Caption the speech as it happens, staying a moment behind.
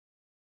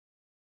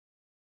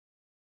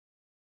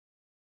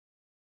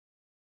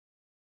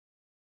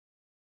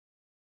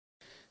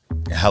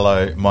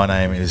Hello, my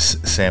name is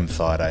Sam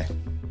Thaiday.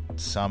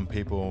 Some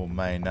people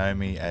may know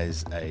me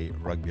as a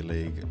rugby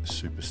league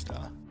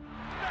superstar.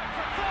 Back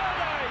for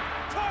Thaiday.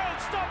 Try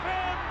and stop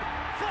him.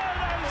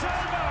 Thaiday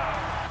over.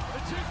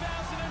 The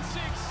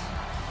 2006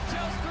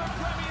 Telstra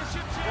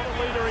Premiership champion. What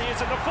a leader he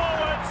is in the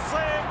forward.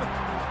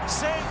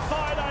 Sam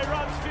Thaiday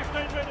runs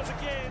 15 metres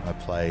again. I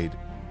played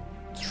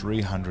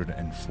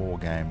 304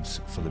 games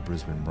for the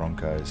Brisbane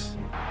Broncos.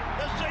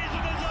 The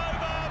season is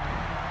over.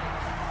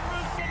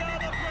 Brisbane are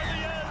the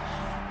Premiers.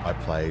 I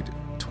played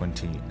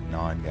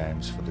 29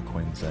 games for the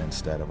Queensland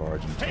State of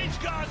Origin team He's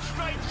gone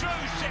straight through,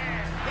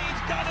 Sam.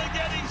 He's going to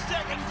get his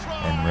second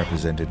try. and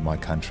represented my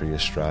country,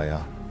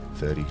 Australia,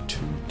 32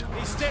 He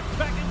times. steps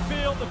back in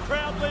field, the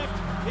crowd lift.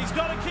 He's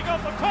got to kick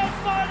off the Colts.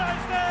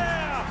 Thaidays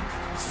there.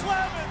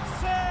 Slam it,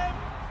 Sam.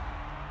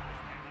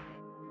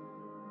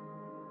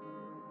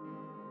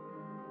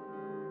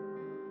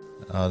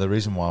 The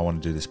reason why I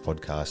want to do this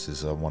podcast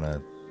is I want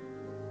to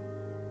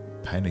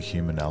paint a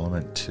human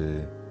element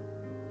to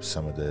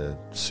some of the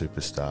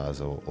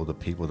superstars or the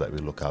people that we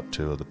look up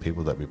to or the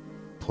people that we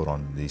put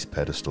on these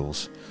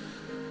pedestals.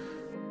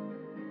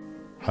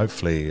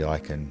 Hopefully I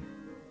can,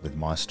 with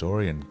my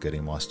story and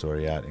getting my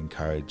story out,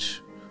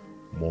 encourage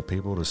more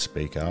people to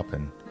speak up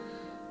and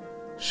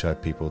show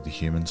people the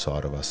human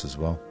side of us as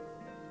well,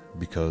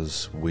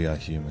 because we are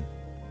human.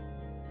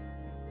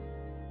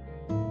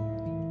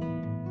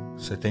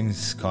 So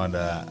things kind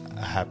of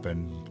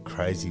happened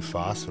crazy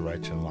fast for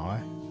Rachel and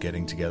I.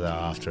 Getting together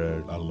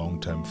after a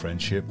long-term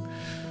friendship,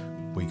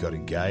 we got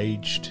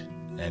engaged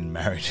and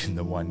married in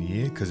the 1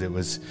 year, because it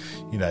was,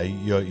 you know,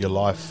 your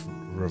life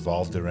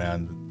revolved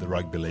around the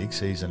rugby league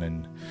season,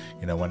 and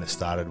you know, when it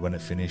started, when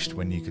it finished,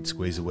 when you could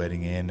squeeze a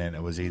wedding in, and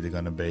it was either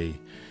going to be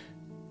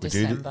we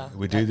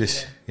do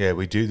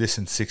this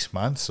in 6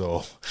 months,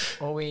 or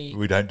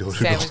we don't do it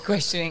Sam at all. was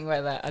questioning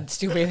whether I'd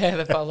still be there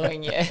the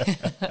following year.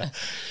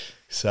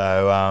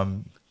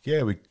 So,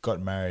 we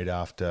got married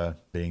after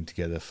being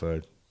together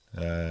for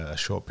a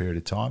short period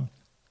of time.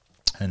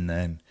 And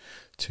then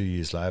 2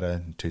 years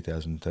later, in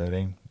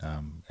 2013,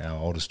 our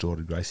oldest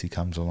daughter, Gracie,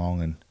 comes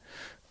along. And,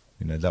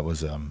 you know, that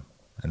was an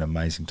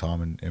amazing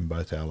time in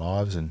both our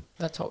lives. And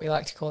That's what we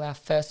like to call our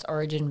first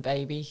Origin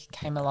baby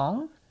came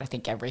along. I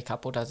think every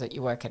couple does it.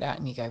 You work it out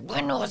and you go,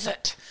 when was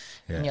it?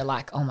 Yeah. And you're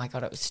like, oh, my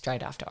God, it was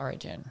straight after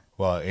Origin.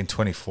 well, in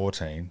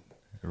 2014,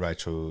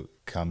 Rachel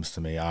comes to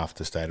me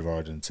after State of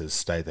Origin and says,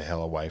 "Stay the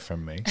hell away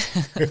from me.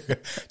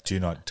 Do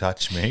not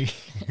touch me."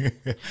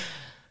 It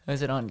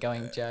was an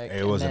ongoing joke.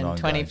 It was and an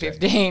then ongoing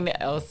 2015,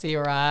 Elsie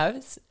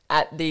arrives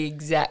at the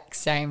exact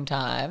same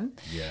time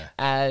Yeah.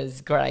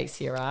 as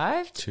Gracie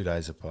arrived. 2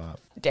 days apart.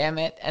 Damn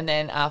it. And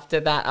then after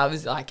that, I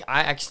was like,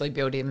 I actually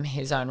built him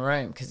his own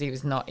room because he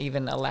was not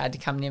even allowed to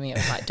come near me. I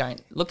was like,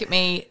 don't look at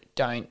me,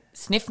 don't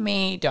sniff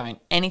me, don't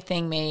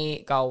anything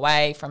me, go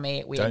away from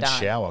me, we are Don't done.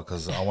 shower,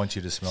 because I want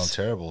you to smell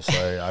terrible,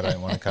 so I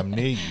don't want to come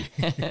near you.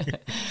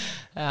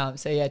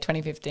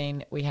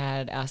 2015, we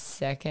had our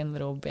second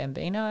little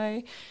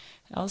bambino,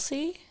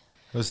 Elsie.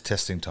 It was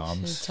testing She's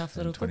times a tough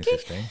in little cookie.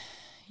 2015.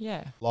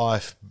 Yeah.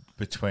 Life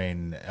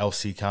between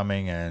Elsie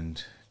coming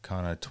and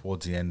kind of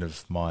towards the end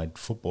of my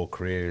football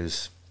career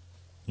is,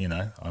 you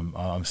know,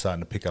 I'm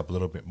starting to pick up a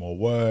little bit more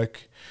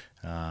work,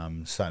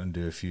 starting to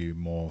do a few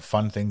more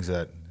fun things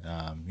that,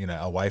 you know,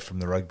 away from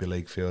the rugby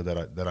league field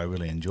that I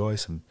really enjoy,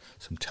 some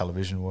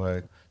television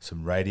work,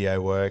 some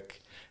radio work.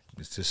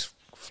 It's just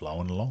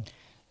flowing along.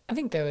 I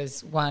think there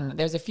was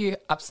a few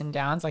ups and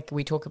downs. Like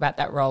we talk about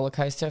that roller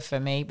coaster for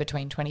me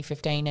between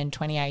 2015 and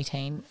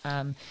 2018.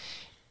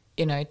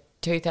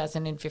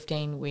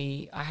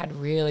 2015, I had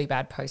really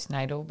bad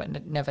postnatal,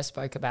 but never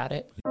spoke about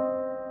it.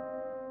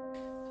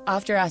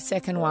 After our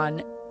second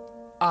one,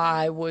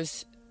 I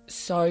was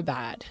so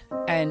bad.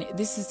 And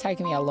this has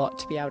taken me a lot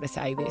to be able to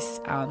say this,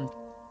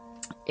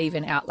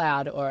 even out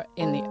loud or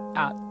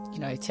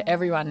to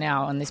everyone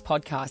now on this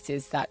podcast,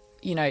 is that,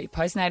 you know,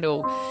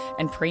 postnatal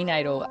and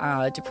prenatal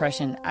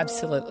depression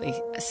absolutely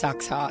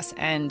sucks ass.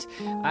 And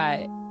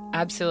I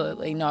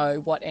absolutely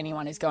know what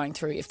anyone is going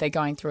through, if they're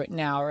going through it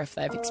now or if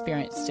they've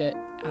experienced it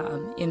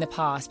in the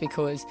past,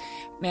 because,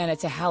 man,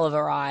 it's a hell of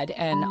a ride.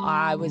 And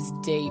I was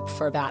deep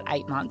for about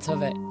 8 months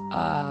of it,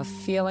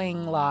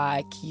 feeling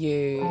like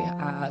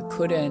I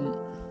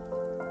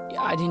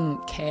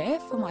didn't care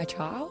for my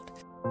child.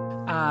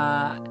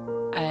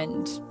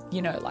 And,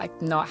 you know,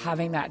 like not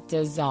having that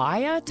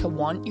desire to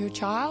want your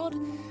child.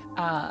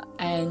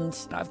 And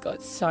I've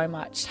got so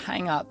much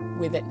hang up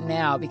with it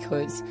now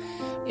because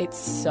it's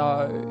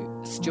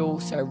still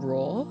so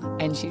raw,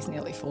 and she's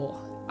nearly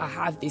 4. I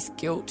have this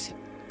guilt,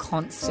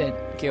 constant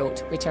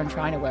guilt, which I'm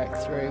trying to work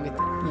through with,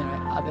 you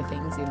know, other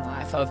things in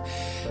life, of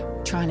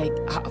trying to,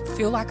 I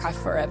feel like I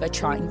forever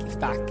try and give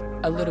back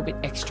a little bit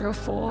extra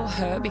for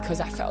her, because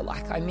I felt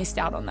like I missed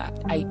out on that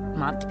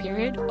 8-month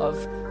period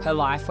of her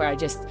life where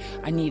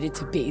I needed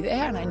to be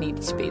there, and I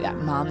needed to be that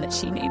mum that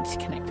she needed to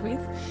connect with.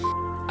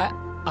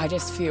 I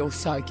just feel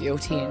so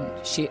guilty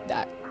and shit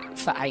that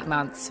for 8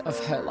 months of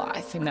her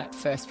life in that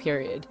first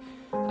period,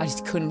 I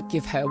just couldn't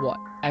give her what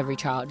every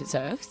child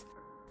deserves.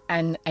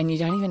 and you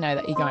don't even know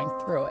that you're going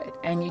through it,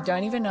 and you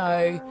don't even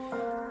know.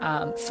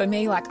 For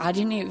me, like, I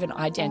didn't even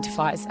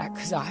identify as that,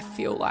 because I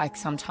feel like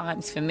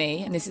sometimes for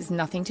me, and this is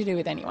nothing to do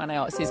with anyone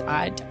else, is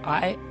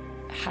I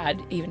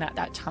had, even at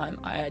that time,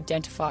 I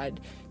identified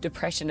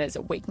depression as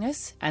a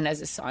weakness and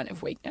as a sign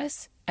of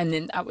weakness, and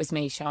then that was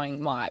me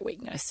showing my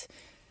weakness.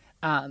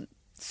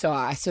 So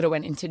I sort of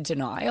went into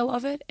denial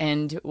of it,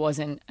 and it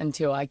wasn't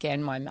until,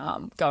 again, my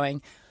mum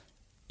going,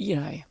 you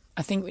know,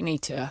 I think we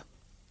need to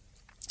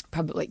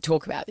probably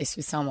talk about this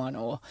with someone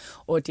or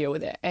deal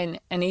with it. And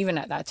even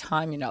at that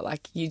time, you know,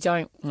 like, you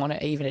don't want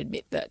to even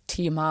admit that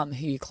to your mum,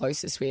 who you're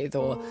closest with,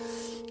 or,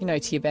 you know,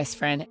 to your best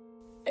friend.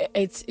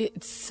 It's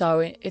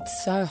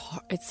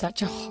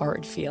such a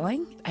horrid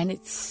feeling, and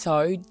it's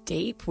so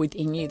deep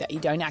within you that you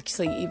don't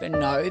actually even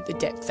know the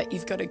depth that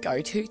you've got to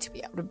go to be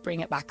able to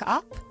bring it back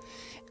up.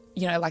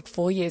 You know, like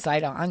 4 years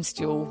later, I'm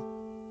still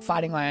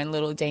fighting my own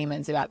little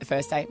demons about the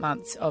first 8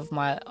 months of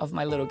my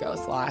little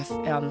girl's life,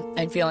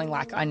 and feeling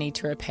like I need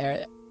to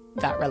repair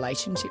that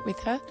relationship with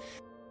her.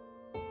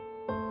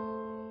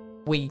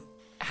 We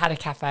had a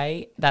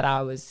cafe that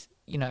I was,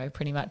 you know,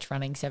 pretty much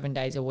running 7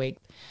 days a week.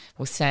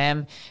 Well,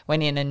 Sam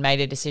went in and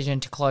made a decision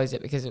to close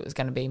it because it was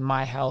going to be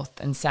my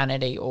health and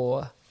sanity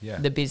or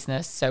the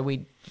business. So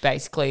we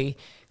basically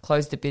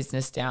closed the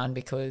business down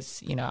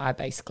because, you know, I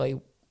basically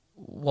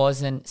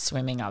wasn't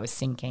swimming, I was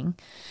sinking.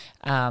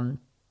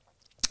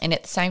 And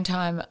at the same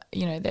time,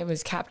 you know, there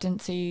was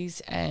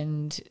captaincies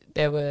and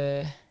there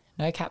were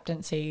no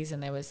captaincies,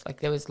 and there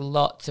was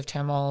lots of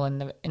turmoil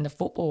in the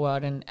football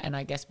world, and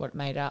I guess what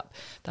made up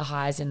the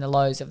highs and the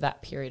lows of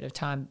that period of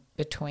time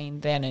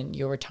between then and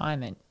your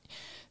retirement.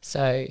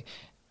 So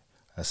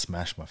I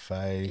smashed my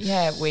face.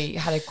 Yeah, we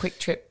had a quick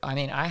trip. I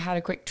mean, I had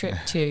a quick trip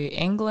to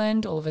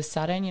England all of a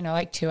sudden, you know,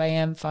 like 2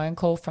 a.m. phone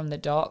call from the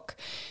doc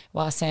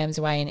while Sam's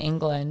away in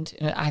England.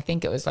 And I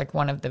think it was like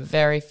one of the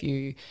very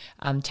few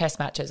test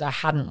matches I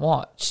hadn't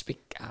watched.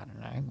 I don't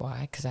know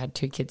why, because I had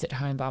 2 kids at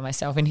home by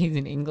myself and he's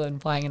in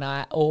England playing, and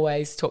I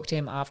always talk to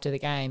him after the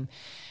game.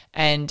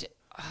 And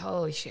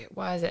holy shit,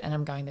 why is it? And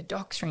I'm going, the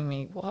doc's ring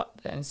me. What?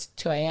 And it's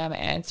 2 a.m. I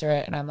answer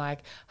it and I'm like,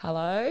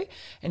 hello?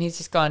 And he's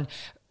just gone,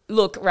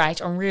 look,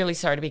 Rach, I'm really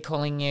sorry to be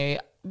calling you.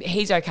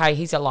 He's okay.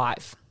 He's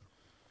alive.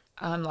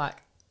 I'm like,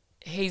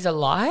 he's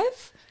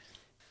alive?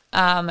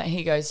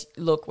 He goes,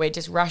 look, we're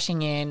just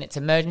rushing in. It's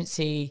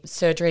emergency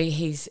surgery.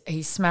 He's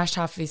smashed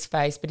half of his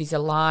face, but he's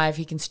alive.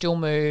 He can still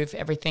move.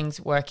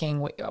 Everything's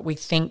working. We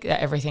think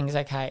that everything's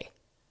okay.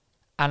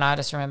 And I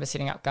just remember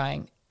sitting up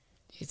going,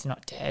 he's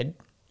not dead.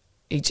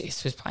 He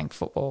just was playing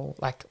football.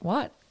 Like,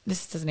 what?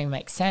 This doesn't even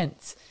make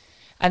sense.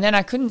 And then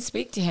I couldn't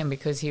speak to him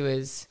because he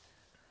was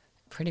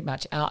pretty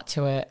much out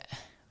to it.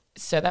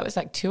 So that was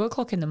like 2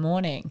 o'clock in the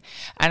morning.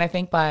 And I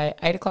think by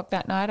 8 o'clock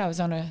that night, I was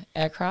on an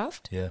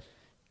aircraft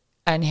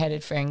and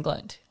headed for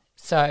England.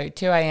 So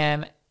 2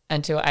 a.m.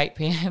 until 8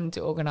 p.m.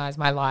 to organise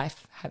my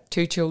life, have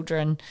 2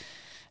 children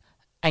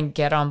and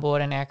get on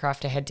board an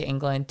aircraft to head to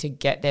England to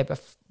get there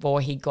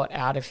before he got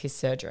out of his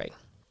surgery.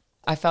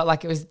 I felt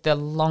like it was the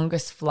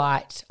longest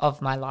flight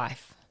of my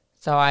life.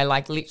 So I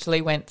like literally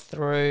went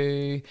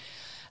through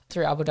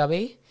Abu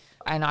Dhabi,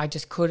 and I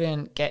just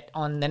couldn't get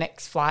on the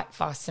next flight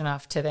fast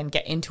enough to then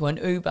get into an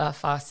Uber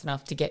fast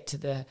enough to get to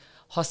the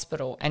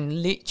hospital.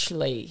 And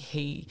literally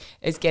he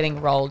is getting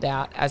rolled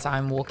out as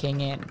I'm walking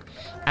in.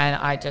 And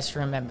I just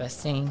remember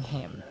seeing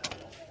him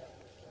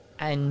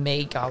and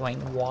me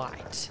going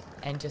white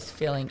and just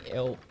feeling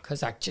ill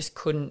because I just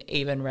couldn't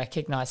even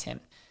recognise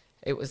him.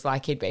 It was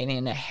like he'd been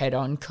in a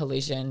head-on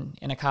collision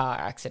in a car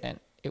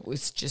accident. It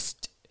was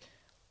just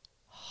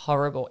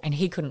horrible. And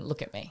he couldn't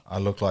look at me. I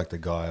looked like the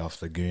guy off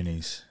the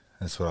Goonies.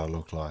 That's what I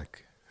look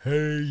like.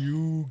 Hey,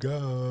 you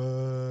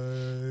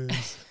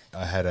guys.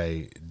 I had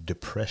a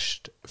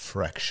depressed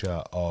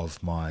fracture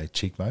of my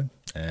cheekbone.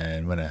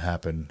 And when it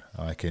happened,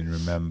 I can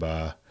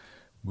remember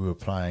we were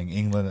playing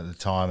England at the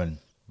time and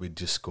we'd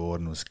just scored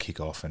and it was a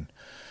kick-off and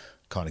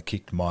kind of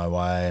kicked my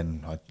way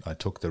and I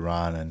took the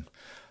run. And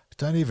I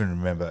don't even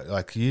remember.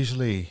 Like,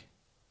 usually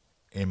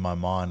in my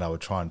mind I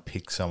would try and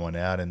pick someone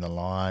out in the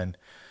line.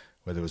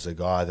 Whether it was a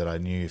guy that I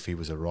knew, if he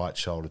was a right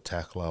shoulder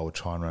tackler, I would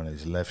try and run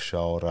his left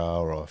shoulder,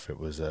 or if it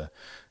was a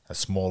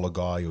smaller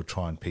guy, you'll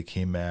try and pick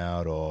him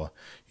out, or,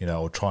 you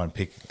know, or try and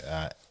pick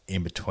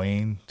in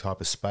between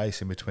type of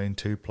space in between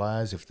 2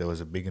 players. If there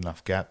was a big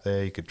enough gap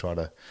there, you could try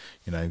to,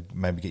 you know,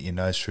 maybe get your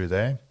nose through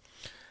there.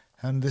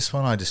 And this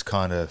one I just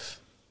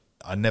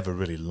I never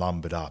really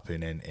lumbered up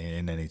in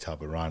any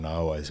type of run. I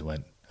always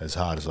went as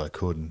hard as I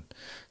could, and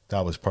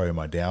that was probably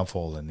my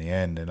downfall in the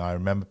end. And I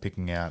remember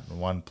picking out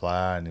one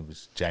player, and it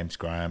was James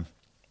Graham.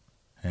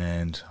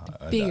 And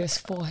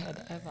biggest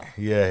forehead ever.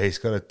 Yeah, he's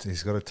got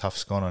a tough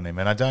scone on him.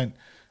 And I don't,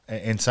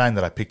 in saying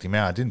that I picked him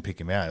out, I didn't pick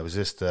him out. It was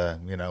just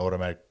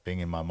automatic thing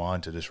in my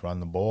mind to just run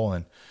the ball.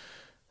 And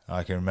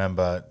I can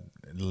remember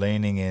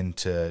leaning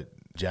into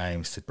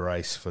James to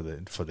brace for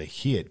the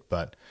hit,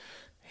 but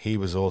he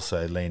was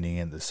also leaning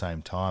in at the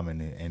same time,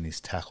 and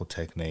his tackle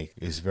technique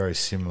is very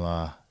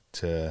similar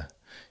to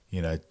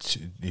You know,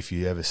 if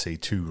you ever see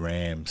two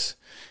rams,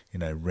 you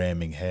know,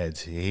 ramming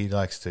heads, he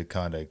likes to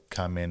kind of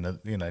come in,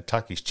 you know,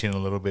 tuck his chin a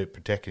little bit,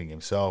 protecting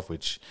himself,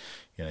 which,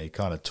 you know, he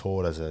kind of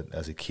taught as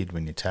a kid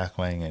when you're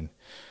tackling. And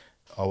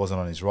I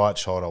wasn't on his right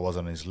shoulder, I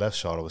wasn't on his left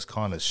shoulder, I was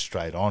kind of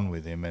straight on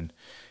with him, and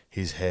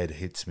his head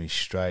hits me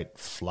straight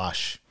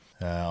flush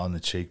on the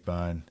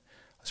cheekbone.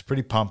 I was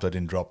pretty pumped I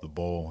didn't drop the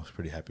ball. I was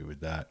pretty happy with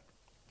that.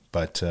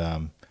 But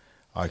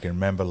I can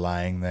remember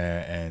laying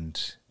there,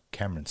 and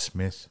Cameron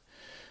Smith,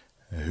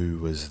 who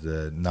was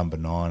the number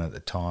 9 at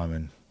the time,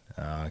 and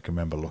I can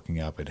remember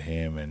looking up at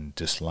him and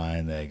just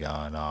laying there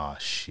going, oh,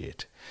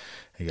 shit.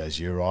 He goes,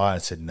 you right? I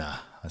said, nah.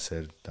 I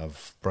said,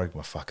 I've broke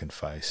my fucking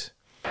face.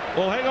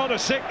 Well, hang on a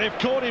sec. They've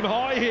caught him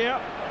high here.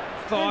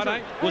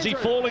 Friday. Was he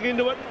falling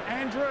into it?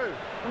 Andrew,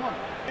 come on.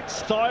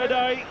 It's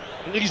Thursday.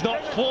 He's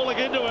not falling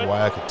into it. The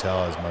way I could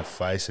tell is my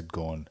face had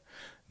gone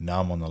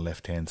numb on the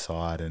left-hand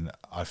side, and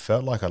I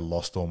felt like I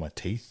lost all my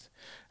teeth.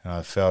 And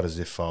I felt as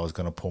if I was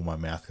going to pull my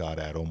mouth guard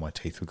out, all my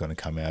teeth were going to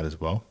come out as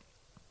well.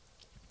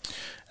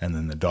 And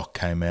then the doc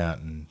came out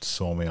and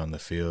saw me on the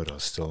field. I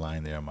was still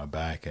laying there on my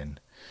back, and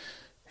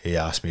he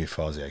asked me if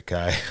I was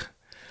okay.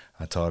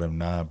 I told him,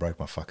 no, I broke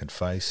my fucking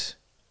face.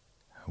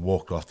 I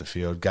walked off the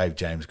field, gave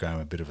James Graham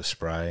a bit of a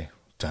spray.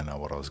 Don't know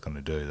what I was going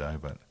to do though,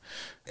 but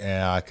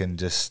yeah, I can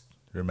just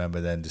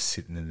remember then just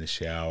sitting in the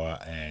shower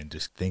and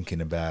just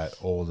thinking about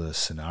all the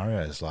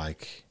scenarios,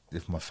 like,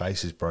 if my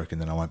face is broken,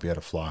 then I won't be able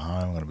to fly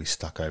home. I'm going to be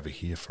stuck over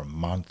here for a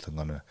month. I'm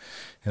going to,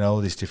 you know,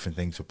 all these different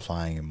things were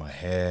playing in my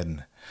head,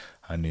 and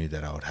I knew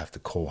that I would have to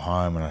call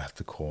home and I'd have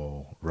to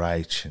call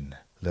Rach and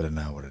let her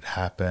know what had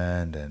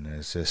happened. And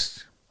it's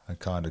just, I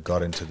kind of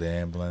got into the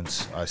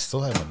ambulance. I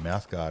still had my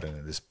mouth guard in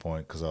at this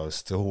point because I was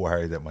still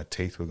worried that my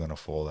teeth were going to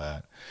fall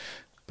out.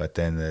 But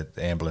then the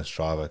ambulance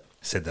driver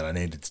said that I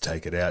needed to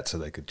take it out so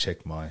they could check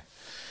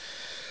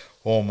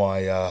all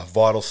my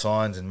vital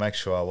signs and make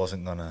sure I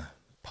wasn't going to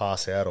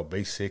pass out or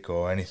be sick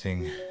or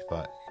anything.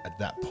 But at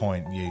that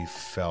point you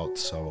felt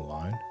so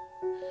alone.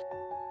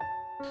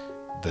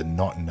 The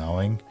not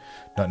knowing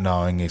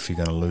if you're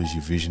going to lose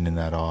your vision in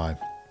that eye,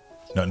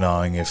 not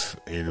knowing if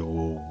it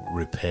will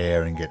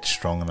repair and get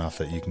strong enough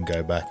that you can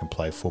go back and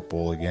play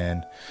football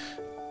again,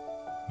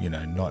 you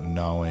know, not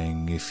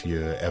knowing if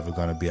you're ever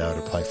going to be able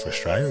to play for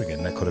Australia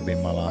again. That could have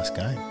been my last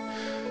game.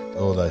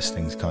 All those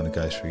things kind of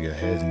go through your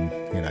head, and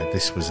you know,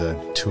 this was a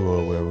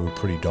tour where we were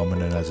pretty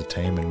dominant as a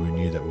team, and we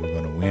knew that we were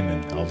going to win,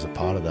 and I was a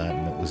part of that,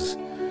 and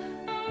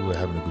we were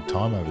having a good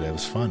time over there. It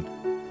was fun.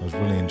 I was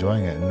really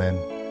enjoying it, and then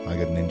I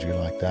get an injury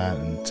like that,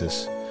 and it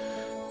just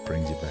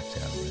brings you back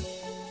down a bit.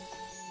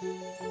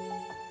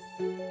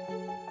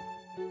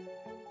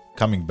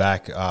 Coming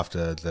back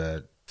after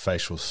the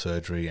facial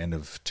surgery end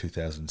of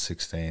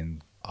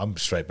 2016, I'm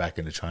straight back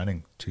into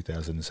training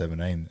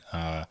 2017.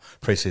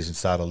 Pre-season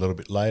started a little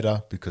bit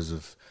later because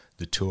of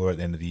the tour at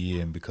the end of the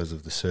year and because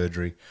of the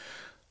surgery.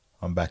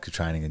 I'm back to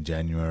training in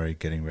January,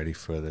 getting ready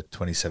for the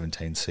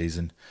 2017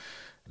 season.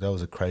 That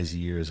was a crazy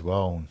year as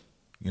well.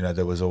 You know,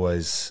 there was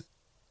always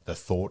the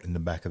thought in the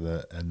back of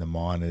the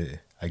mind,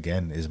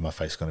 again, is my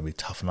face going to be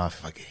tough enough?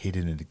 If I get hit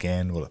in it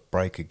again, will it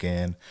break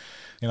again?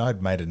 You know,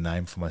 I'd made a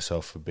name for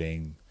myself for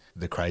being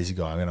the crazy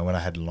guy. You know, when I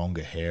had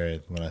longer hair,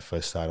 when I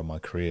first started my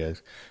career,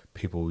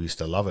 people used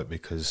to love it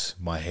because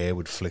my hair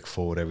would flick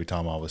forward every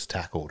time I was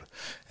tackled,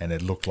 and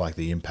it looked like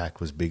the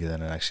impact was bigger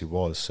than it actually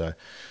was. So,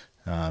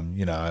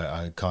 you know,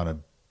 I kind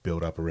of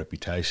built up a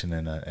reputation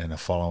and a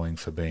following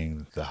for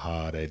being the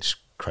hard-edged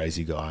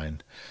crazy guy.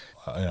 And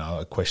you know,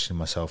 I questioned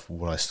myself,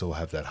 would I still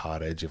have that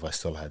hard edge if I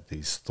still had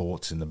these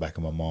thoughts in the back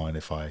of my mind,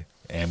 if I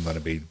am going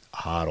to be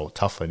hard or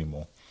tough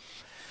anymore?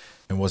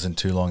 It wasn't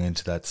too long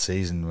into that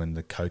season when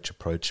the coach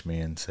approached me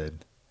and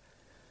said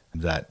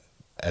that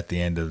at the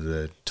end of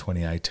the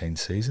 2018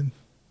 season,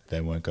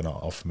 they weren't going to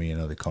offer me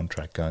another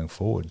contract going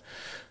forward.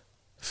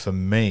 For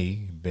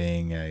me,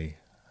 being a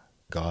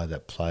guy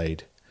that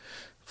played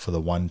for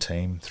the one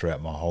team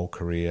throughout my whole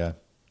career,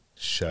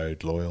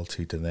 showed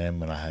loyalty to them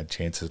when I had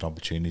chances and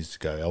opportunities to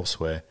go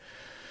elsewhere,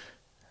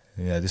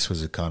 you know, this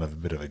was a kind of a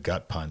bit of a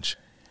gut punch.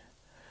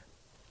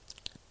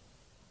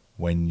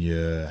 When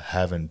you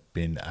haven't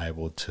been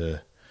able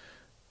to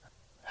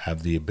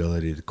have the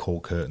ability to call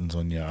curtains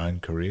on your own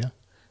career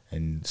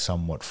and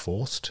somewhat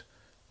forced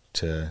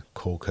to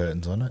call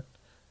curtains on it,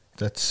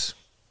 that's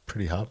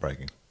pretty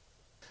heartbreaking.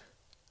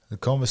 The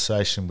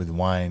conversation with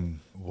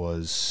Wayne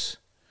was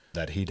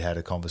that he'd had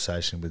a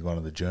conversation with one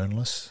of the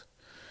journalists,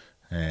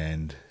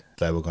 and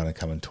they were going to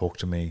come and talk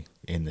to me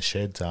in the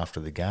sheds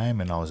after the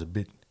game, and I was a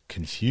bit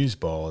confused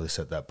by all this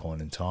at that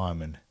point in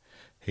time. And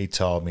he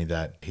told me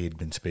that he'd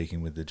been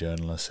speaking with the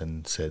journalist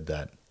and said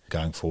that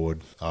going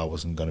forward I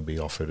wasn't going to be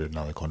offered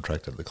another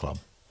contract at the club.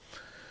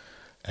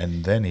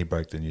 And then he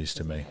broke the news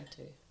to me,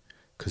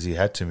 because he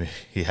had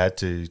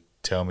to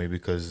tell me,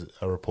 because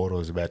a reporter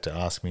was about to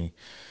ask me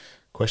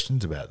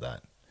questions about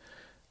that.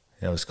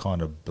 I was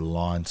kind of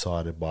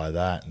blindsided by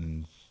that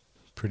and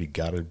pretty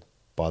gutted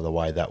by the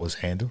way that was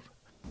handled.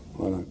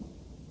 I don't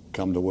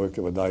come to work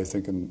every day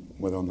thinking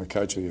whether I'm the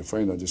coach or your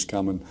friend. I just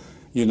come and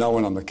you know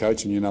when I'm the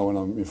coach and you know when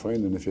I'm your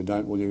friend, and if you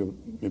don't, well, you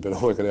better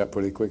work it out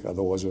pretty quick,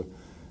 otherwise you're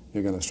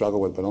going to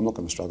struggle with it. But I'm not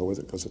going to struggle with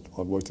it because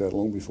I've worked out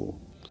long before.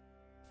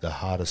 The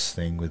hardest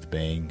thing with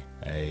being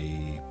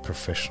a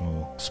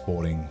professional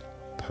sporting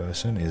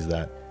person is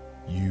that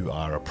you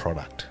are a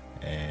product,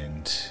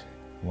 and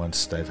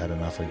once they've had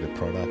enough of the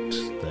product,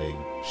 they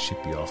ship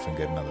you off and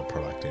get another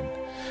product in.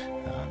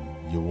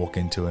 You walk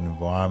into an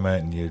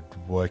environment and you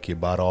work your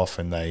butt off,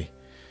 and they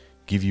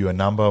give you a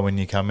number when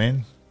you come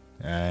in,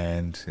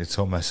 and it's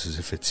almost as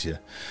if that's your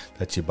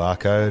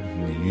barcode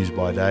and your use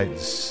by date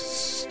is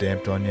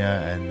stamped on you,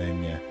 and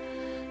then you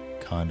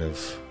kind of,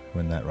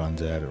 when that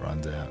runs out, it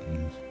runs out.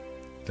 And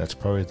that's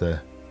probably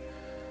the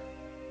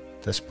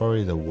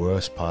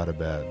worst part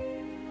about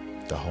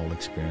the whole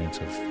experience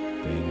of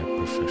being a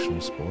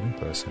professional sporting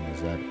person,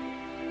 is that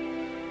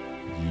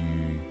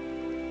you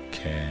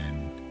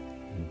can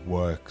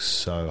work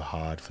so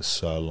hard for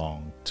so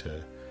long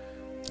to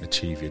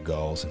achieve your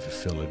goals and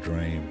fulfill a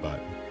dream, but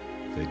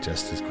they're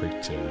just as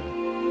quick to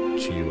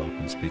chew you up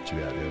and spit you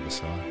out the other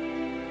side.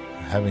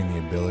 Having the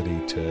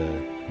ability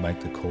to make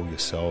the call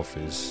yourself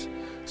is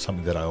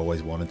something that I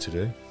always wanted to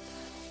do,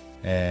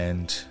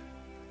 and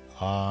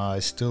I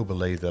still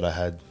believe that I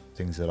had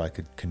things that I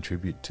could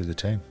contribute to the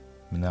team,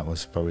 and that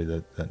was probably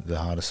the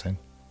hardest thing.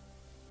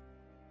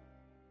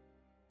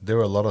 There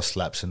were a lot of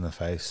slaps in the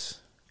face.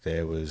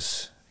 There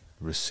was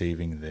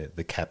receiving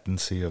the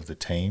captaincy of the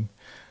team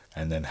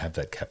and then have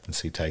that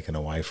captaincy taken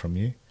away from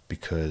you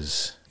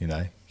because, you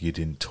know, you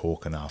didn't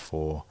talk enough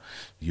or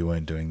you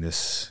weren't doing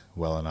this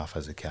well enough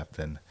as a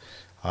captain.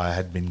 I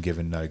had been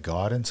given no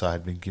guidance. I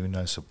had been given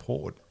no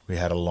support. We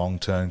had a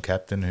long-term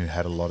captain who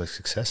had a lot of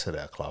success at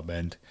our club,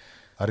 and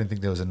I didn't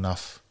think there was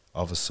enough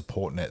of a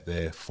support net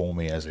there for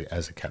me as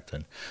a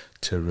captain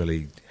to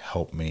really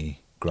help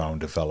me grow and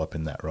develop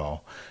in that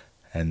role.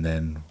 And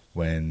then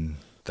when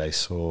they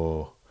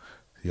saw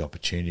the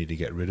opportunity to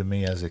get rid of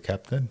me as a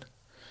captain,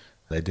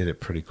 they did it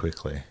pretty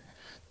quickly.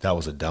 That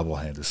was a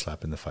double-handed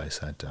slap in the face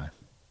that day.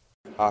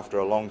 After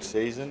a long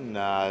season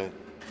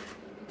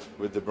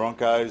with the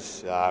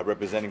Broncos,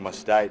 representing my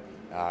state,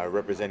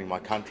 representing my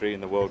country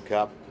in the World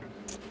Cup,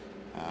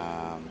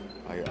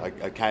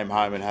 I came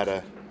home and had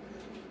a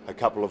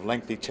couple of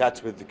lengthy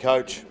chats with the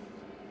coach,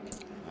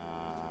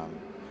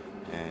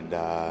 and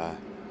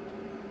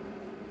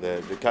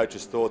the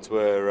coach's thoughts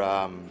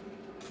were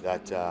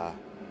that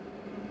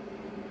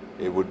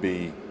it would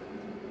be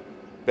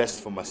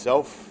best for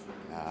myself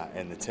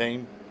and the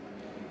team,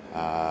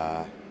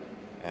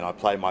 and I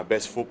play my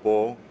best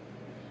football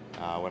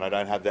when I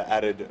don't have the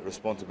added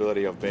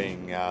responsibility of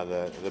being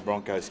the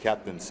Broncos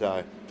captain.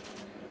 So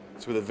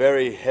it's with a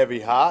very heavy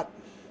heart.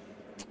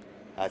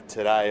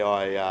 Today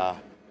I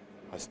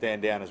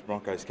stand down as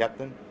Broncos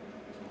captain.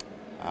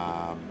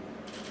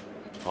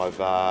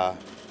 I've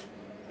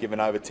given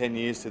over 10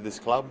 years to this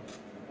club,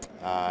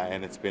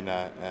 and it's been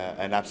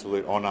an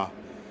absolute honour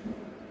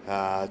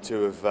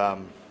to have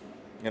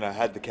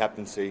had the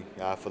captaincy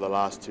for the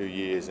last 2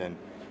 years, and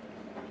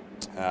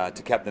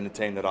to captain a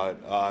team that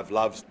I've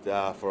loved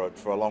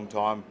for a long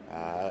time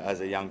as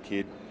a young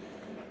kid.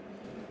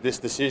 This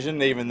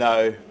decision, even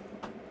though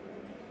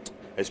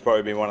it's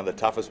probably been one of the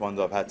toughest ones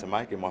I've had to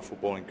make in my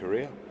footballing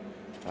career,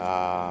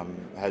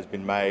 has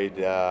been made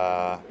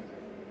to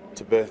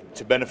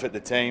benefit the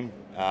team,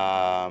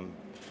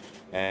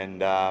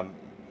 and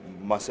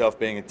myself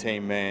being a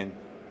team man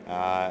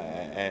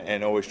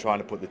and always trying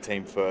to put the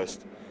team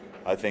first.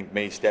 I think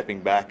me stepping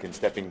back and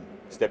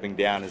stepping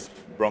down as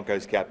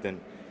Broncos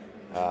captain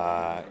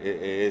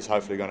is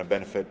hopefully going to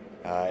benefit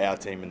our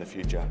team in the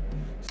future.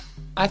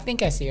 I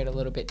think I see it a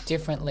little bit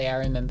differently. I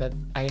remember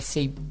I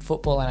see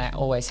football, and I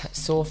always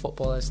saw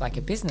football as like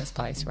a business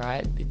place,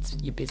 right? It's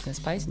your business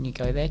place and you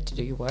go there to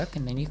do your work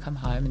and then you come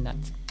home and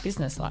that's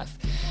business life.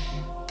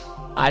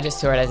 I just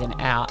saw it as an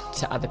out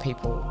to other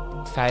people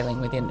failing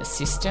within the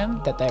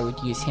system, that they would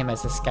use him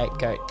as a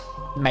scapegoat,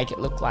 make it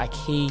look like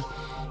he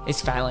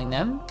is failing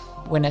them.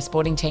 When a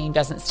sporting team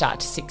doesn't start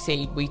to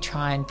succeed, we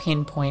try and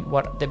pinpoint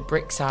what the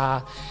bricks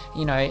are,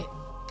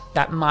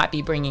 that might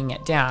be bringing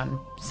it down.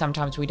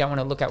 Sometimes we don't want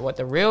to look at what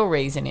the real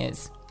reason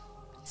is.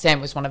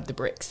 Sam was one of the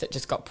bricks that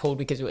just got pulled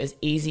because it was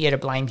easier to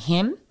blame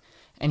him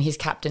and his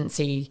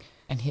captaincy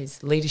and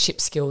his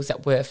leadership skills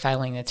that were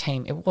failing the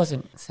team. It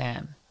wasn't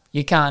Sam.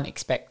 You can't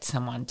expect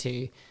someone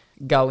to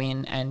go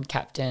in and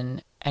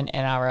captain an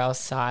NRL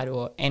side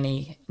or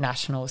any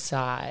national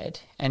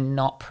side and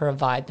not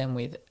provide them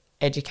with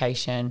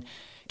education,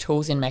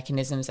 tools and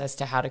mechanisms as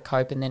to how to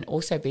cope, and then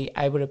also be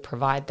able to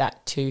provide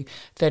that to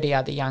 30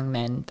 other young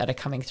men that are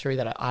coming through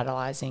that are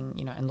idolising,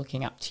 and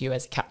looking up to you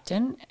as a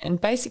captain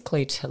and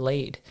basically to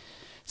lead.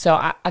 So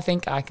I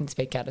think I can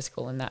speak out of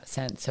school in that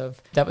sense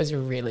of that was a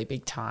really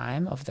big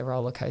time of the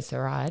roller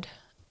coaster ride.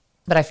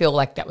 But I feel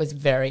like that was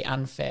very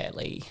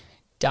unfairly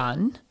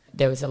done.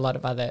 There was a lot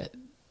of other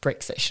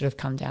bricks that should have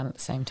come down at the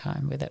same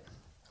time with it.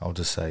 I'll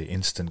just say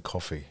instant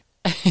coffee.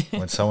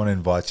 When someone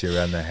invites you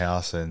around their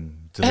house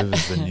and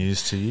delivers the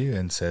news to you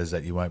and says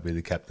that you won't be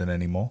the captain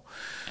anymore.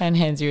 And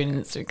hands you an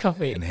instant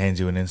coffee.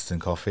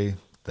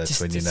 That's That's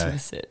just when you know.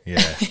 dismiss it.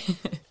 Yeah,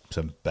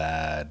 some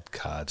bad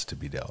cards to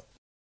be dealt.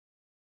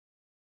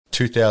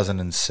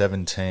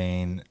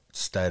 2017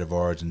 State of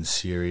Origin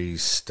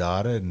series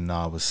started, and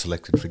I was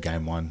selected for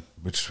game 1,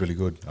 which is really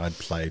good. I'd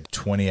played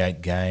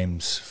 28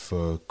 games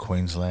for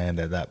Queensland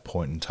at that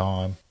point in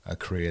time, a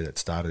career that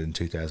started in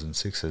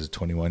 2006 as a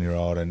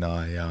 21-year-old, and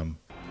I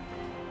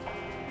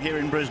here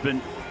in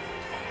Brisbane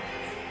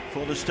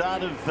for the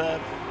start of the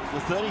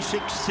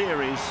 36th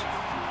series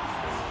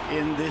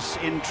in this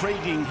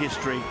intriguing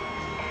history.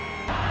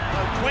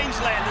 Well,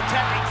 Queensland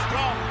attacking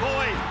strong.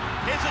 Boyd,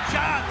 here's a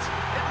chance.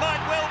 It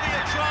might well be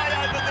a try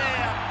over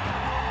there.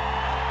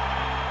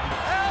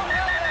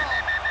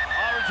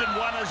 Origin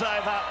 1 is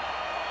over.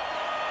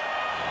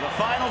 The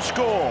final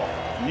score,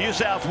 New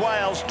South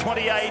Wales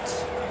 28,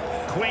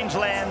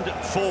 Queensland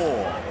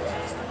 4.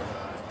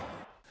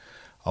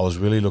 I was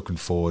really looking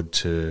forward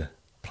to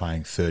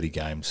playing 30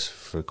 games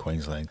for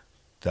Queensland.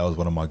 That was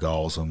one of my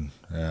goals and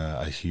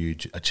a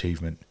huge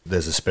achievement.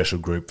 There's a special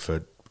group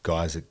for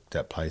guys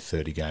that play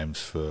 30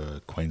 games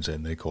for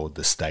Queensland. They're called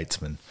the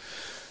Statesmen.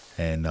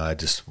 And I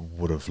just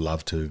would have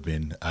loved to have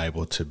been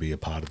able to be a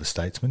part of the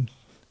Statesmen.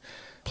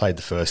 Played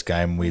the first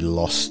game. We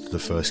lost the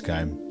first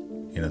game.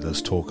 You know, there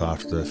was talk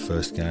after the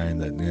first game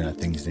that, you know,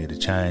 things need to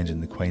change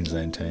in the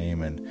Queensland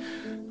team and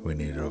we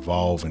need to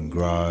evolve and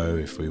grow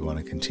if we want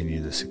to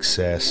continue the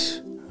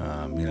success.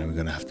 You know, we're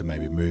going to have to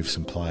maybe move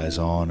some players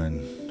on.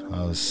 And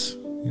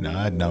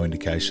I had no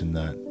indication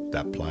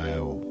that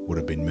player would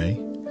have been me.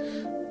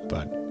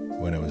 But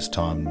when it was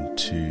time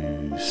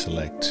to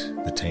select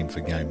the team for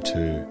game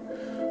 2,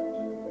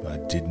 I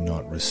did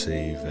not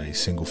receive a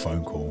single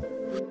phone call.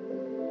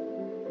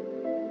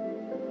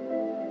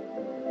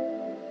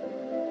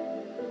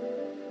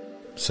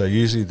 So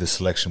usually the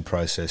selection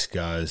process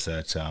goes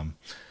that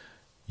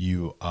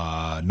you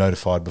are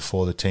notified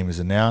before the team is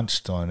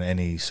announced on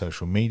any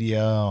social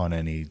media, on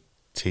any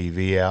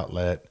TV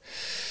outlet.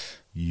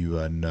 You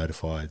are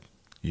notified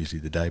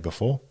usually the day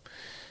before,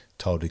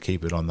 told to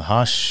keep it on the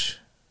hush,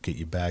 get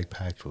your bag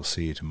packed, we'll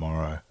see you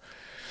tomorrow.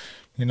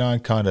 You know, I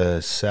kind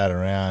of sat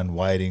around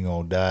waiting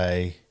all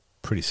day.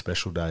 Pretty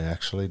special day,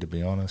 actually, to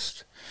be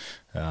honest.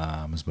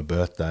 It was my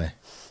birthday,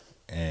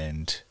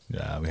 and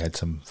we had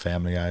some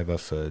family over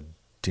for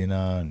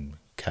dinner and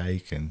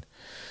cake, and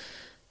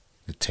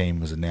the team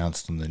was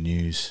announced on the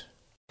news.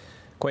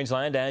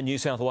 Queensland and New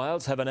South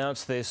Wales have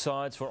announced their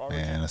sides for Origin.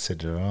 And I said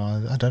to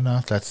her, I don't know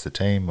if that's the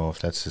team or if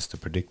that's just the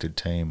predicted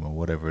team or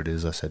whatever it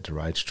is. I said to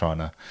Rach, trying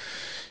to,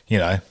 you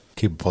know,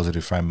 keep a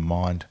positive frame of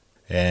mind.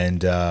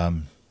 And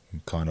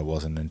it kind of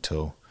wasn't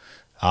until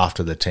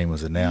after the team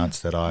was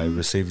announced that I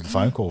received a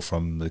phone call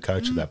from the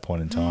coach at that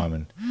point in time,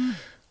 and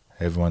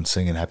everyone's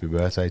singing happy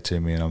birthday to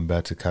me, and I'm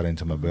about to cut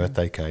into my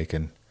birthday cake,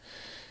 and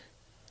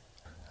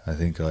I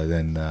think I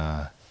then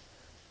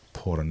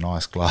poured a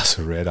nice glass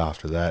of red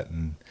after that,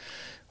 and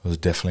it was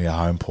definitely a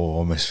home pour,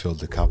 almost filled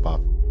the cup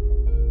up.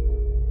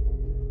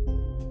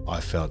 I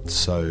felt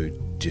so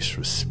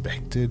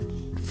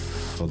disrespected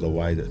for the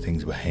way that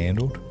things were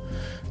handled.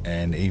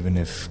 And even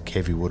if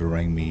Kevy would have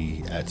rang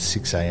me at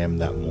 6 a.m.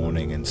 that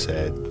morning and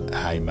said,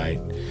 hey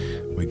mate,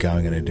 we're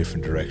going in a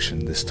different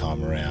direction this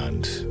time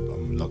around,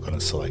 I'm not going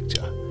to select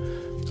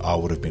you, I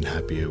would have been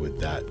happier with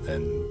that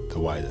than the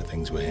way that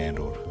things were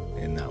handled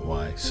in that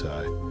way.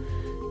 So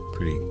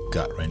pretty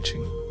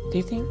gut-wrenching. Do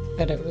you think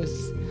that it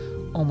was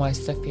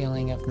almost the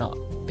feeling of not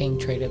being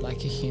treated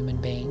like a human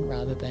being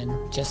rather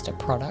than just a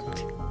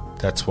product?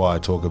 That's why I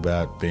talk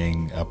about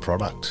being a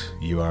product.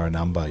 You are a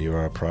number, you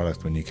are a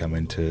product when you come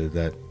into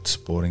that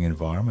sporting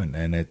environment,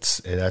 and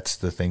that's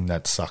the thing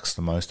that sucks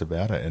the most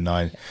about it. And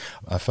I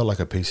felt like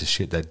a piece of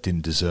shit that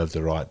didn't deserve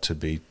the right to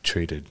be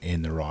treated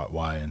in the right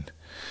way, and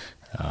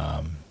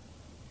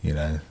you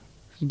know,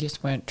 You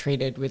just weren't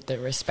treated with the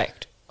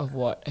respect of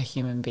what a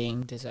human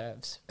being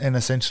deserves. And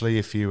essentially,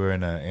 if you were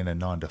in a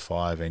 9 to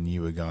 5 and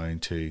you were going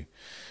to,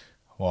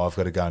 well, I've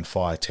got to go and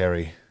fire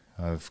Terry,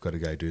 I've got to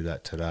go do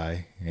that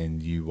today,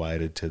 and you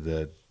waited to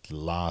the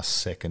last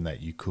second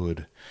that you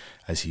could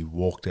as he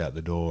walked out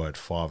the door at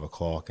 5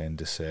 o'clock and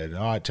just said,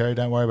 all right, Terry,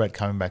 don't worry about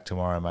coming back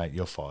tomorrow, mate,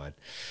 you're fired.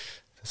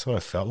 That's what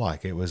it felt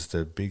like. It was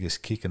the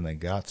biggest kick in the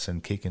guts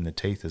and kick in the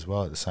teeth as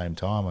well at the same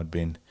time. I'd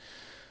been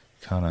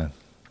kind of,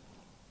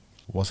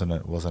 wasn't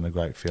a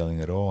great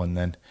feeling at all. And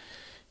then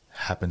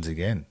happens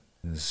again.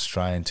 The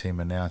Australian team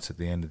announced at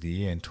the end of the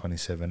year in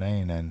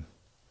 2017, and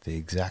the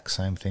exact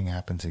same thing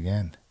happens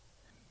again.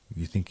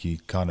 You think you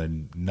kind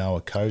of know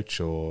a coach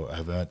or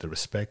have earned the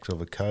respect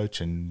of a coach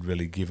and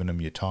really given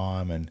them your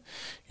time, and,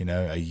 you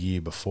know, a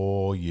year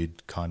before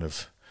you'd kind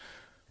of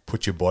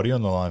put your body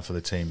on the line for the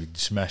team, you'd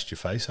smashed your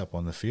face up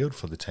on the field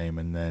for the team,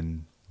 and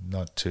then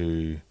not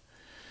to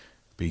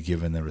be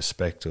given the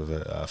respect of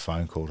a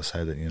phone call to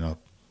say that you're not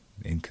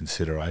in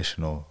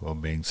consideration or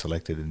being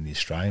selected in the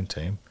Australian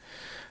team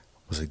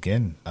was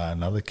again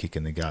another kick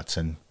in the guts.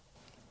 And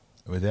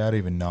without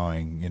even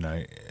knowing, you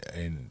know,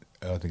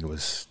 I think it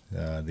was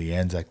the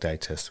Anzac Day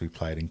test we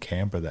played in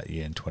Canberra that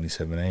year in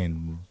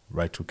 2017.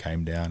 Rachel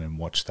came down and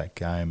watched that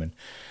game, and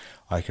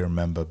I can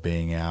remember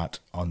being out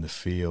on the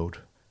field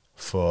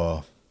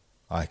for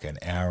like an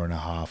hour and a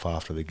half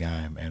after the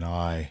game, and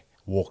I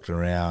walked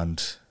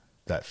around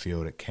that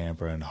field at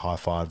Canberra and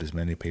high-fived as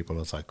many people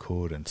as I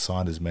could and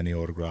signed as many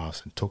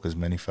autographs and took as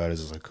many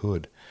photos as I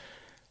could,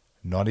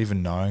 not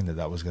even knowing that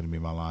that was going to be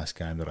my last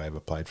game that I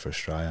ever played for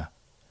Australia.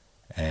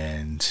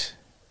 And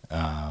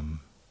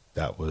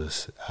that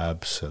was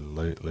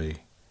absolutely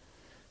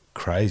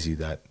crazy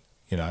that,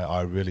 you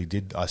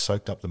know, I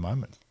soaked up the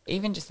moment.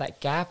 Even just that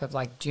gap of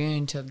like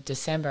June to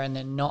December and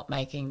then not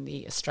making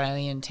the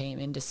Australian team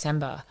in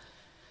December,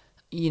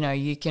 you know,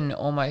 you can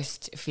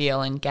almost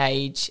feel and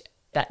gauge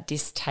that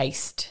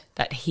distaste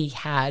that he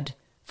had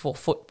for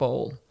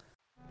football.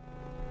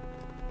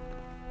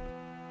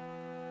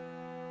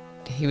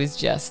 He was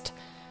just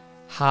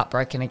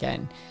heartbroken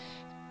again.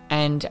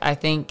 And I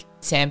think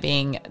Sam,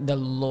 being the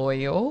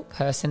loyal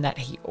person that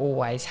he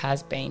always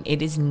has been,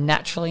 it is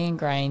naturally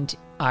ingrained,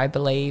 I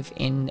believe,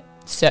 in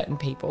certain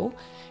people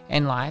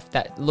in life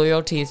that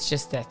loyalty is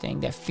just their thing.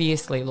 They're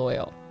fiercely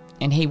loyal.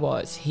 And he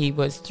was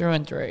through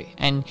and through.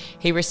 And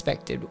he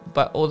respected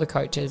but all the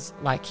coaches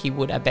like he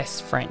would a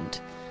best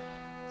friend.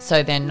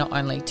 So then not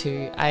only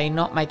to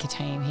not make a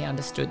team, he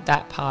understood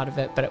that part of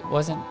it, but it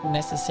wasn't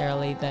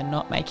necessarily the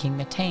not making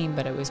the team,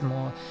 but it was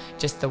more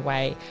just the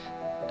way,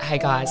 hey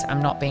guys,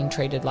 I'm not being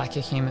treated like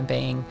a human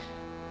being.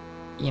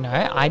 You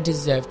know, I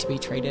deserve to be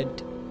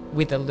treated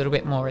with a little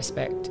bit more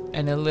respect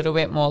and a little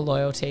bit more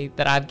loyalty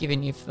that I've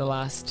given you for the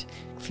last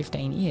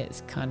 15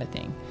 years kind of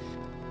thing.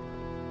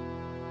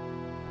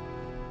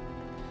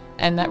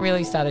 And that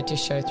really started to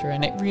show through,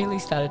 and it really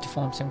started to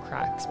form some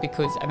cracks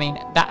because, I mean,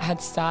 that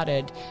had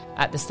started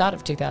at the start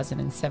of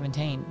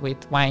 2017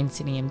 with Wayne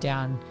sitting him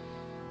down,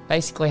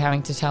 basically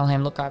having to tell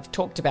him, look, I've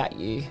talked about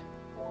you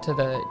to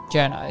the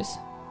journos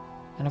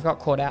and I've got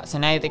caught out, so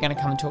now they're going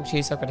to come and talk to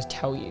you, so I've got to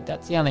tell you.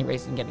 That's the only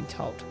reason getting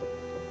told.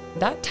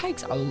 That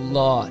takes a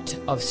lot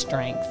of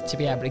strength to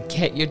be able to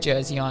get your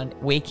jersey on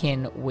week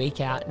in,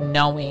 week out,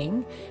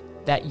 knowing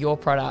that your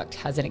product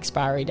has an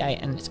expiry date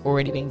and it's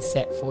already been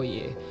set for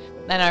you.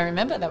 And I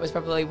remember that was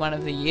probably one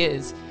of the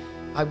years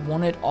I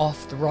wanted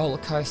off the roller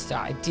coaster.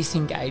 I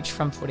disengaged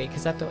from footy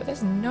because I thought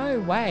there's no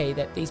way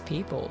that these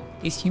people,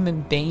 these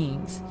human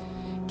beings,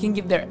 can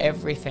give their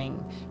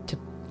everything to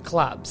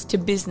clubs, to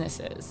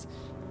businesses,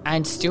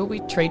 and still be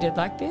treated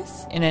like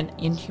this in an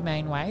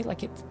inhumane way.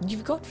 Like,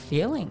 you've got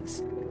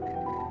feelings.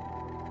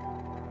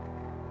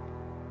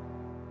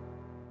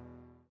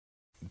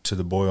 To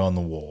the boy on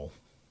the wall,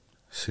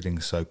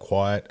 sitting so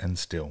quiet and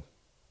still.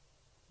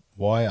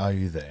 Why are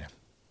you there?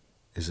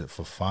 Is it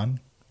for fun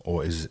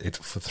or is it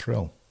for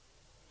thrill?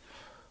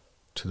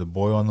 To the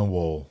boy on the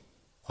wall,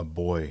 a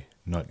boy,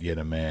 not yet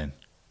a man.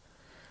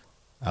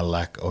 A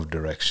lack of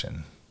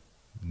direction,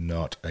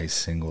 not a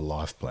single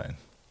life plan.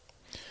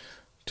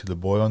 To the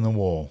boy on the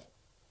wall,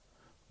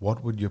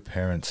 what would your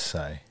parents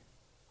say?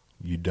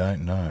 You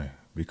don't know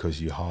because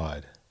you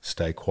hide,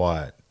 stay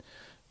quiet,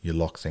 you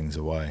lock things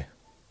away.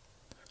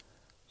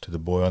 To the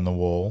boy on the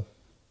wall,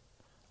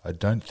 I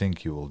don't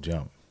think you will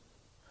jump.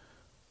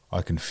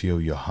 I can feel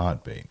your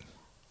heartbeat.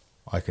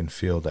 I can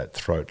feel that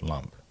throat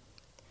lump.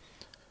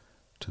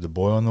 To the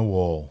boy on the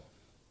wall,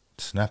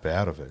 snap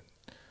out of it.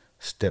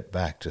 Step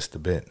back just a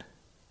bit.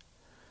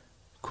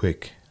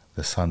 Quick,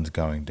 the sun's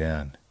going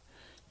down.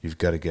 You've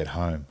got to get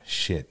home.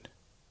 Shit.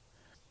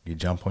 You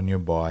jump on your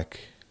bike,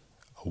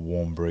 a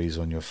warm breeze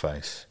on your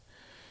face.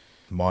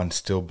 Mind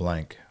still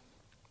blank,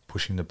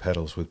 pushing the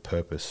pedals with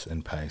purpose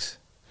and pace.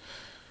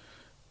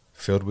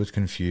 Filled with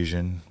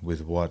confusion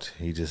with what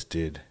he just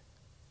did.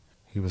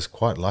 He was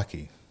quite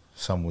lucky,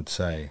 some would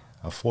say,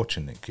 a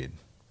fortunate kid.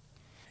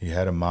 He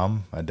had a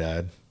mum, a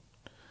dad,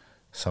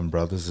 some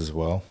brothers as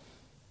well.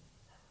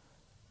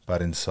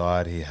 But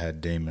inside he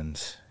had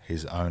demons,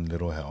 his own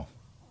little hell.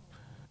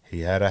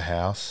 He had a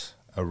house,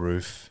 a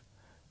roof,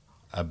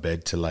 a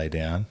bed to lay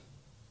down,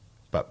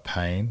 but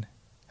pain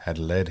had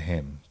led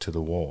him to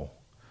the wall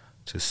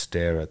to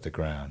stare at the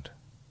ground.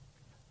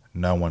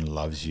 No one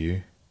loves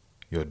you,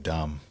 you're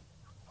dumb,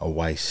 a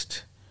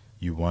waste,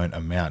 you won't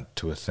amount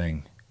to a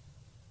thing.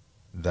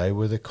 They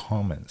were the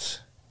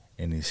comments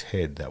in his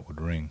head that would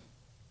ring.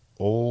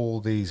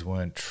 All these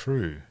weren't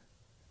true,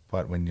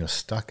 but when you're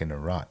stuck in a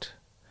rut,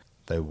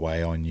 they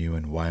weigh on you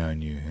and weigh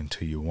on you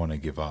until you want to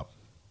give up.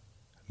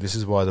 This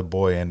is why the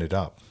boy ended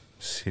up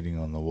sitting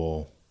on the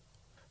wall,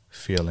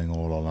 feeling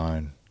all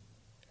alone,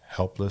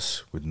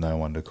 helpless with no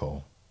one to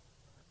call.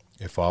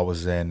 If I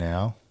was there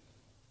now,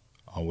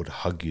 I would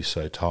hug you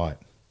so tight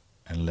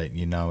and let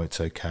you know it's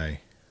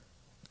okay.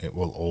 It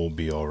will all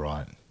be all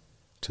right.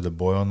 To the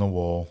boy on the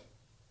wall,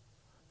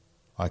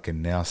 I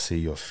can now see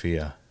your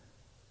fear,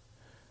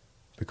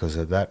 because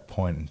at that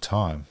point in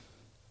time,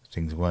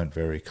 things weren't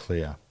very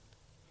clear.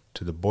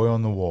 To the boy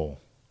on the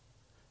wall,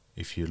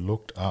 if you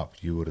looked up,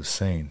 you would have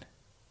seen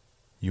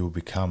you will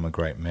become a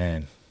great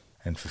man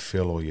and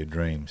fulfill all your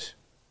dreams.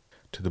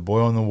 To the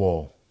boy on the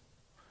wall,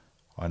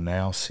 I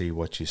now see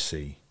what you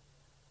see.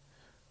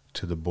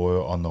 To the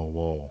boy on the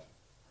wall,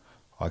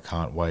 I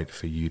can't wait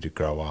for you to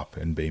grow up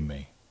and be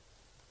me.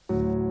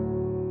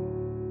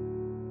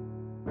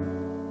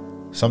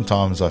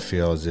 Sometimes I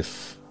feel as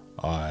if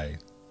I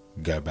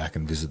go back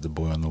and visit the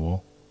boy on the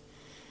wall.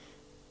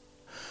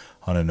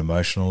 On an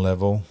emotional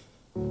level,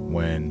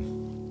 when,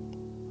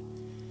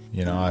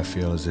 you know, I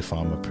feel as if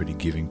I'm a pretty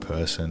giving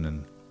person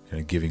and, you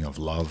know, giving of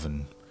love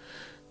and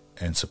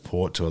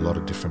support to a lot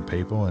of different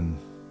people, and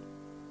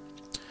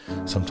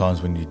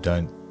sometimes when you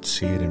don't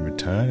see it in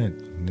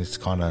return, it's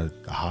kind of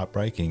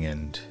heartbreaking,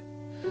 and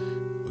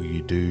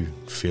you do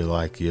feel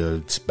like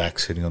you're back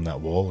sitting on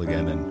that wall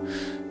again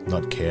and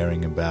not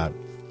caring about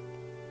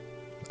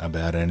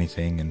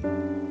anything and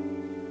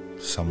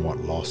somewhat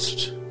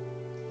lost,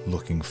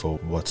 looking for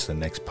what's the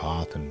next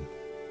path and,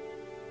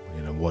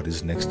 you know, what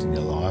is next in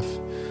your life.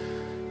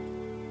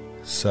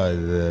 So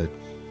the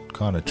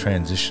kind of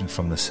transition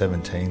from the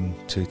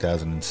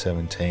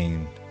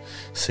 2017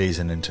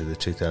 season into the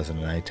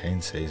 2018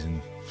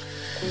 season,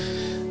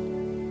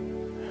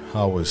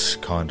 I was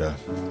kind of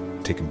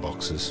ticking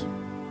boxes,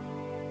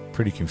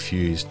 pretty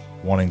confused,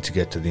 wanting to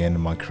get to the end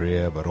of my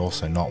career but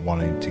also not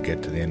wanting to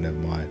get to the end of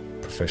my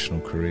professional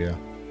career,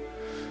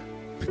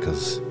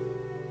 because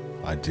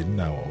I didn't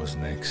know what was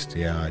next.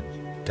 Yeah, I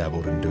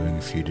dabbled in doing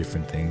a few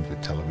different things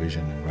with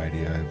television and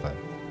radio, but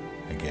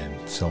again,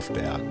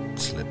 self-doubt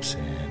slips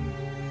in.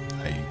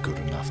 Are you good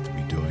enough to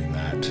be doing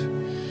that?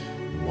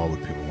 Why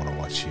would people want to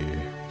watch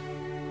you?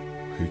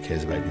 Who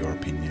cares about your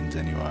opinions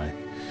anyway?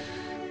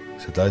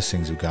 So those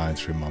things were going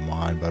through my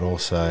mind, but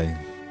also,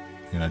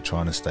 you know,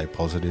 trying to stay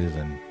positive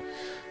and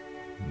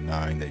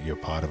knowing that you're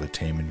part of a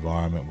team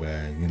environment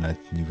where, you know,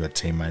 you've got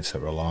teammates that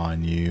rely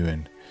on you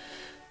and,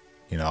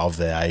 you know, of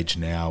their age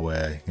now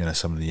where, you know,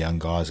 some of the young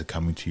guys are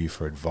coming to you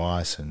for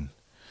advice and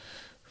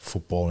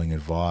footballing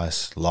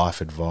advice, life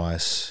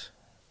advice,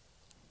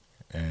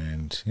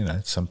 and, you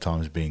know,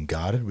 sometimes being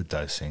guarded with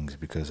those things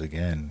because,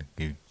 again,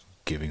 you're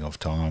giving of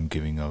time,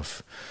 giving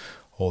of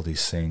all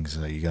these things,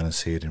 you're going to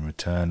see it in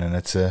return. And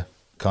it's a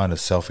kind of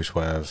selfish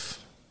way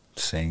of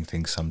seeing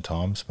things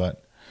sometimes,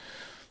 but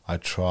I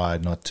try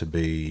not to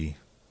be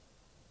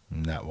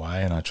in that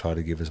way, and I try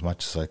to give as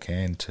much as I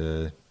can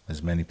to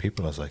as many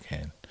people as I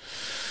can.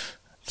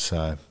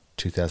 So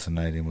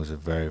 2018 was a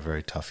very,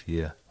 very tough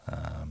year,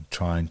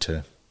 trying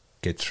to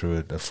get through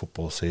it, a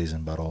football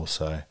season, but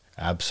also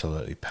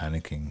absolutely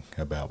panicking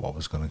about what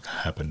was going to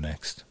happen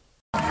next.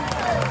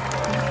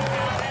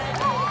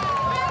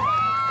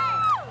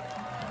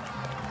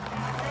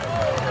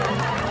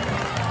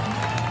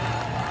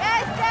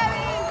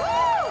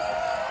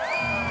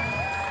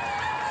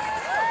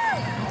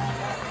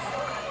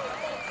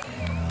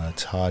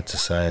 It's hard to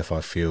say if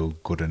I feel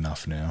good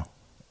enough now.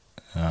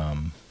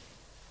 I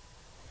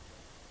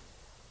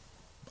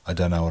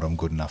don't know what I'm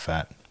good enough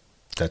at.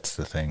 That's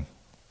the thing.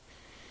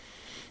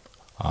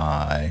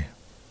 I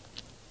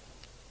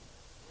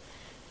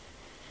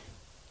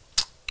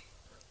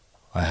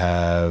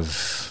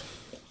have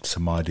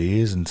some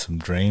ideas and some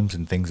dreams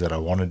and things that I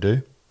want to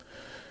do,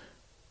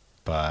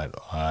 but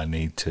I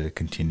need to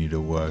continue to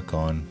work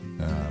on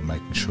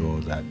making sure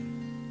that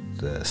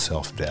the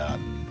self-doubt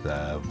and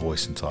the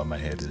voice inside my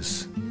head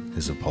is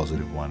a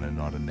positive one and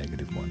not a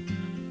negative one.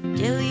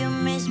 Do you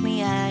miss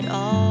me at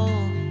all?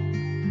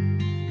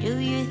 Do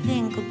you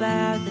think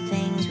about the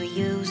things we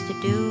used to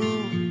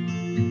do?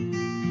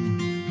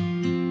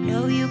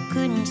 No, you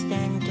couldn't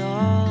stand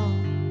tall.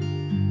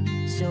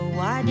 So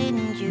why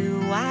didn't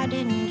you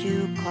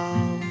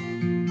call?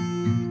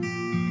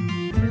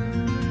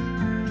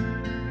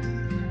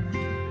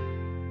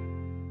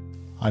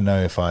 I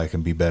know if I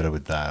can be better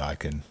with that, I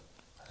can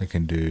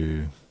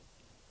do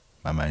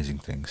amazing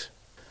things.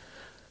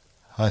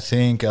 I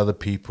think other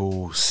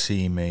people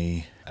see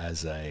me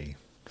as a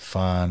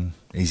fun,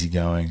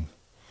 easygoing,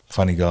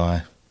 funny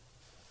guy,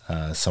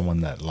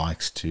 someone that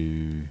likes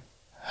to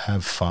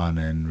have fun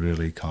and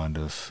really kind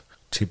of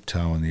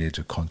tiptoe on the edge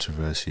of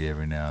controversy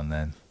every now and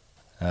then.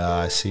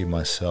 I see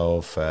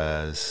myself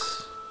as,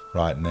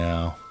 right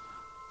now,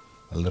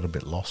 a little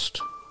bit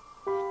lost,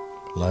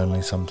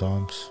 lonely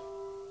sometimes,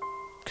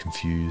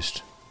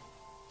 confused,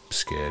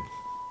 scared.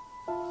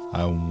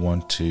 I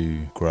want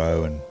to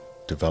grow and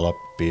develop,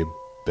 be a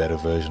better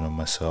version of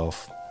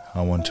myself.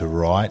 I want to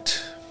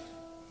write.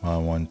 I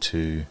want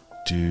to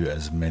do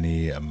as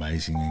many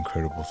amazing,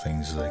 incredible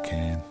things as I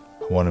can.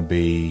 I want to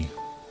be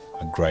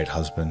a great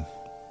husband.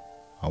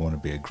 I want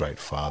to be a great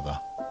father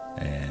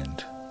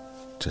and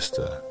just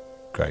a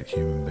great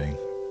human being.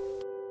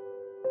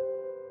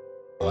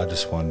 I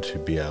just want to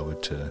be able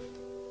to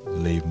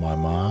leave my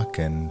mark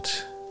and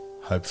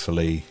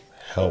hopefully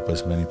help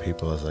as many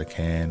people as I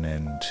can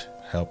and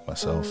help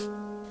myself.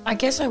 I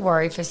guess I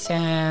worry for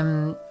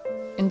Sam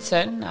in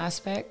certain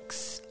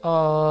aspects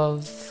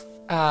of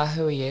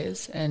who he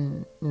is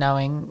and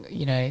knowing,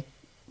 you know,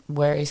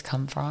 where he's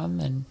come from.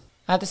 And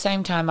at the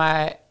same time,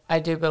 I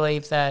do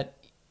believe that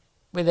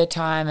with the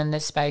time and the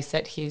space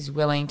that he's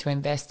willing to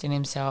invest in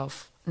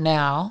himself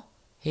now,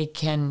 he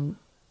can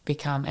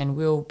become and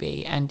will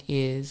be and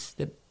is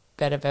the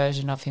better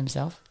version of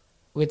himself.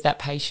 With that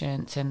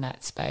patience and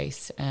that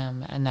space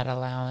and that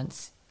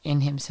allowance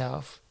in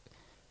himself,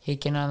 he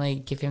can only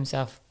give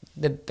himself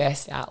the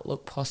best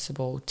outlook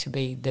possible to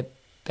be the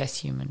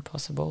best human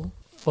possible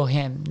for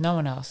him, no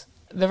one else.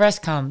 The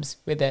rest comes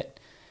with it,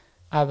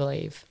 I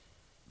believe.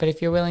 But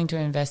if you're willing to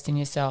invest in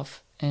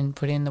yourself and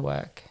put in the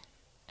work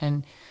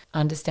and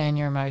understand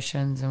your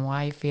emotions and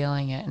why you're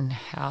feeling it and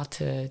how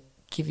to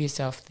give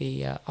yourself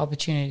the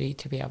opportunity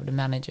to be able to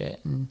manage it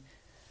and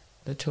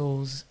the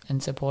tools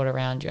and support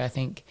around you, I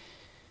think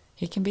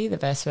you can be the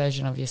best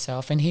version of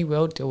yourself, and he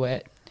will do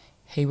it.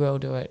 He will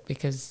do it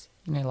because,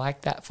 you know,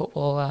 like that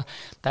footballer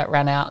that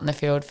ran out in the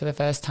field for the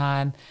first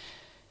time,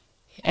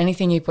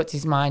 anything he puts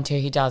his mind to,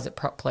 he does it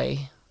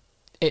properly.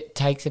 It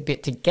takes a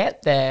bit to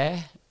get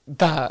there,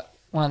 but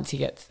once he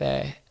gets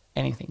there,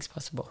 anything's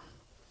possible.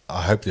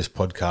 I hope this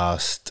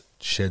podcast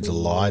sheds a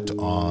light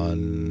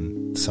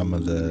on some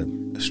of the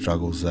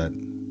struggles that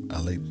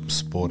elite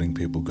sporting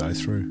people go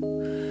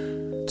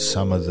through.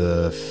 Some of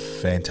the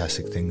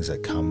fantastic things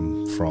that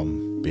come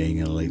from being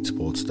an elite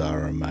sports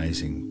star are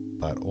amazing,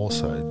 but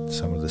also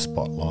some of the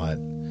spotlight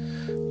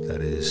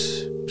that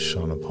is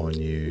shone upon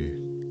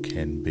you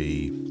can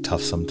be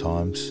tough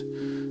sometimes.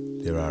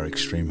 There are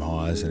extreme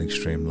highs and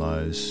extreme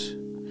lows,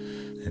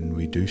 and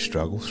we do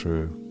struggle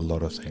through a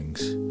lot of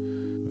things.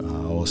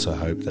 I also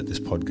hope that this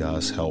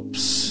podcast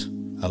helps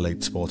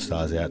elite sports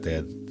stars out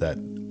there that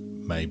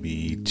may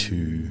be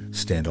too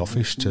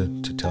standoffish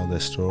to tell their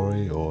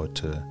story or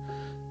to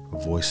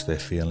voice their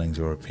feelings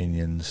or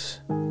opinions.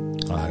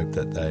 I hope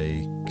that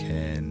they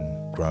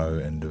can grow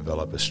and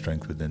develop a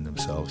strength within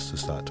themselves to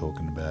start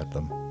talking about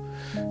them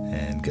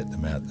and get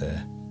them out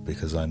there,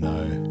 because I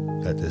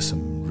know that there's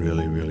some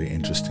really, really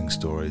interesting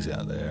stories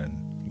out there,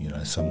 and, you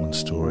know, someone's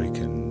story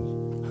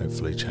can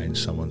hopefully change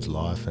someone's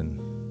life,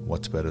 and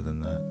what's better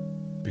than that?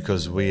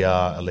 Because we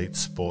are elite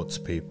sports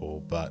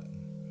people, but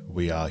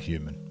we are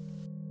human.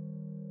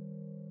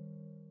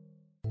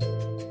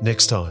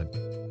 Next time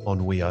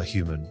on We Are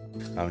Human.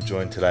 I'm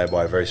joined today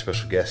by a very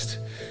special guest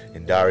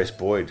in Darius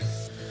Boyd.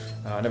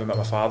 I never met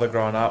my father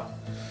growing up,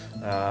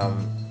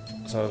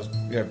 so I was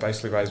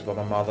basically raised by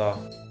my mother,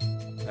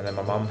 and then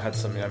my mum had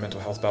some mental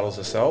health battles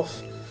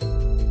herself.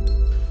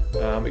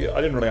 But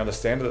I didn't really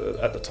understand it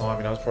at the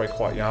time. I was probably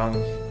quite young.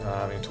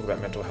 You talk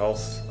about mental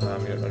health, I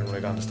didn't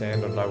really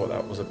understand or know what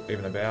that was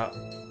even about.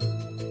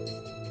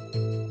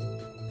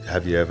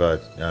 Have you ever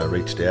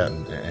reached out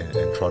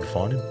and tried to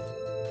find him?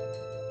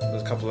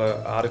 There's a couple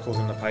of articles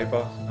in the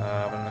paper,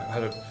 and I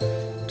had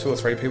 2 or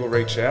 3 people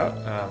reach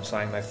out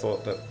saying they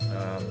thought that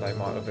they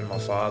might have been my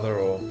father,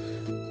 or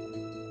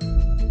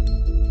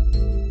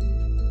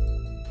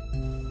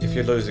if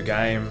you lose a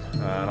game,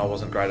 and I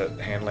wasn't great at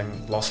handling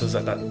losses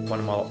at that point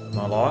in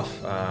my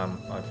life.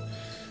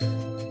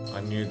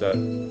 I knew that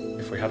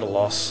if we had a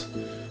loss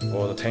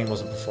or the team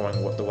wasn't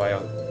performing the way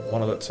I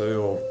wanted it to,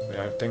 or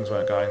things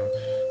weren't going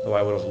the way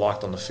I would have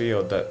liked on the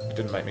field, that it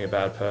didn't make me a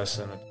bad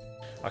person.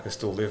 I could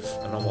still live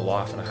a normal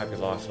life and a happy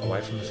life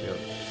away from the field.